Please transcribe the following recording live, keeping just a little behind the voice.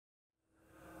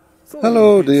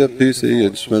Hello dear PCE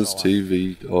Instruments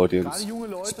TV audience.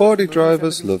 Sporty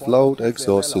drivers love loud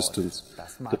exhaust systems.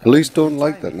 The police don't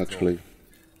like that naturally.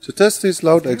 To test these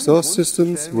loud exhaust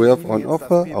systems, we have on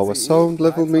offer our Sound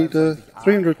Level Meter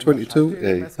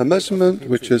 322A. A measurement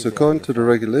which is according to the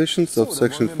regulations of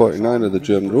section 49 of the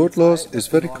German road laws is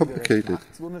very complicated.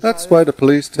 That's why the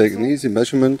police take an easy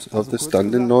measurement of the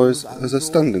standing noise as a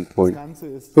standing point.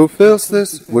 Who fails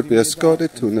this would be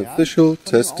escorted to an official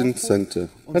testing center,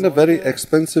 and a very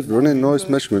expensive running noise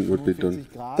measurement would be done.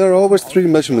 There are always three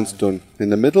measurements done. In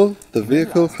the middle, the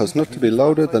vehicle has not to be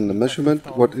louder than the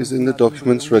measurement what is in the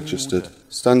documents registered.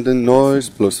 Standing noise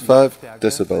plus 5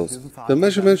 decibels. The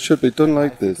measurement should be done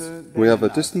like this. We have a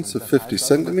distance of 50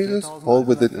 centimeters, all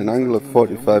within an angle of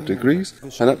 45 degrees,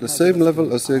 and at the same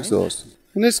level as the exhaust.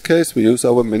 In this case we use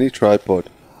our mini tripod,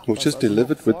 which is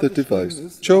delivered with the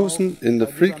device, chosen in the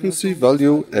frequency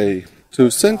value A. To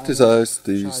synthesize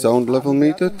the sound level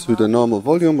meter to the normal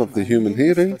volume of the human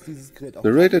hearing,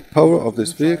 the rated power of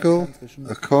this vehicle,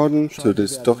 according to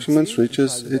this document,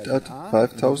 reaches it at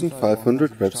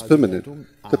 5,500 revs per minute.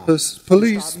 The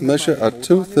police measure at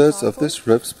 2/3 of this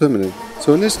revs per minute,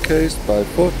 so in this case by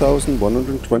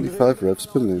 4,125 revs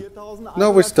per minute.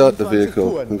 Now we start the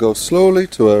vehicle and go slowly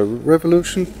to a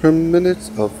revolution per minute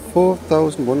of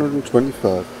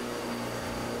 4,125.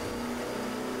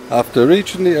 After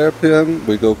reaching the RPM,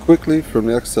 we go quickly from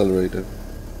the accelerator.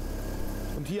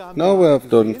 Now we have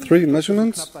done 3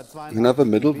 measurements and have a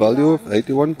middle value of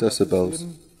 81 decibels.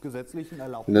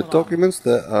 In the documents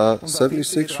there are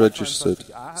 76 registered,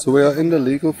 so we are in the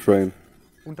legal frame.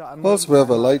 Also we have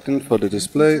a lighting for the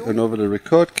display, and over the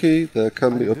record key there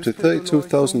can be up to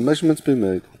 32,000 measurements be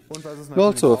made. And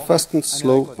also a fast and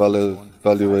slow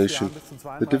valuation.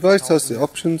 The device has the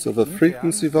options of a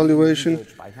frequency valuation.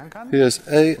 Here is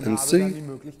A and C.